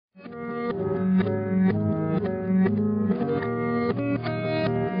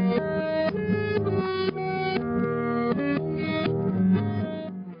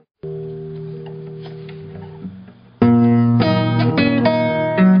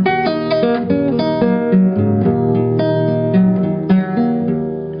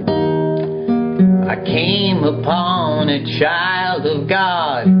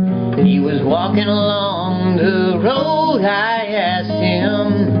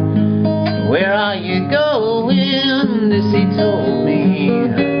you going? This he told me.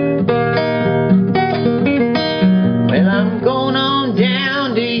 Well, I'm going on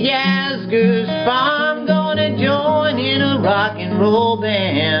down to Yasgur's farm, gonna join in a rock and roll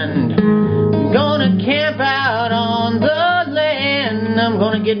band. I'm gonna camp out on the land, I'm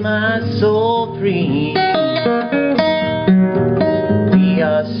gonna get my soul free. We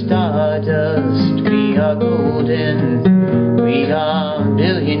are stardust, we are golden, we are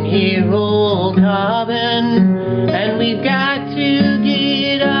billion-year-old carbon, and we've got to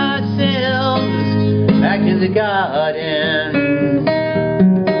get ourselves back to the garden.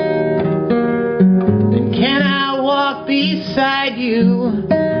 Then can I walk beside you?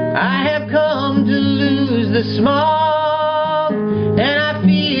 I have come to lose the smog, and I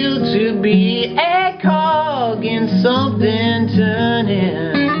feel to be a cog in something turning.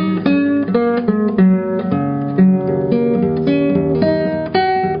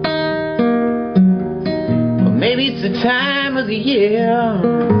 Maybe it's the time of the year,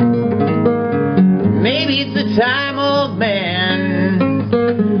 maybe it's the time of man,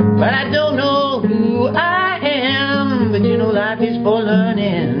 but I don't know who I am, but you know life is for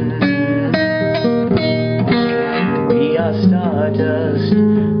learning. We are stardust,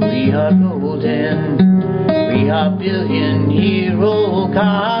 we are golden, we are billion-year-old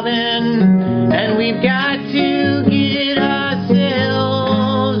carbon, and we've got to get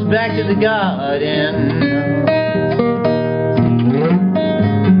ourselves back to the garden.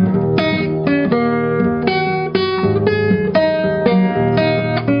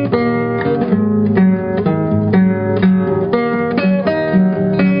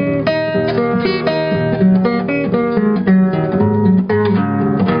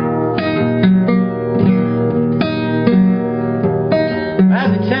 By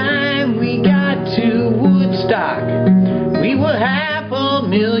the time we got to Woodstock, we were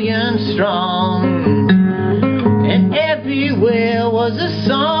 500,000 strong, and everywhere was a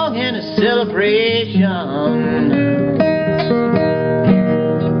song and a celebration.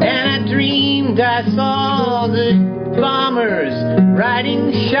 And I dreamed I saw the bombers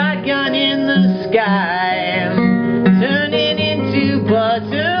riding shotgun in the sky, turning into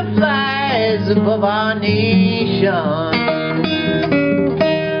butterflies above our nation.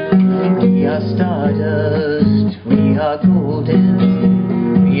 We are stardust, we are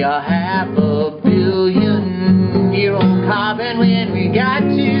golden, we are 500 billion-year-old carbon, when we got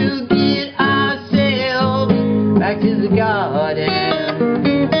to get ourselves back to the garden.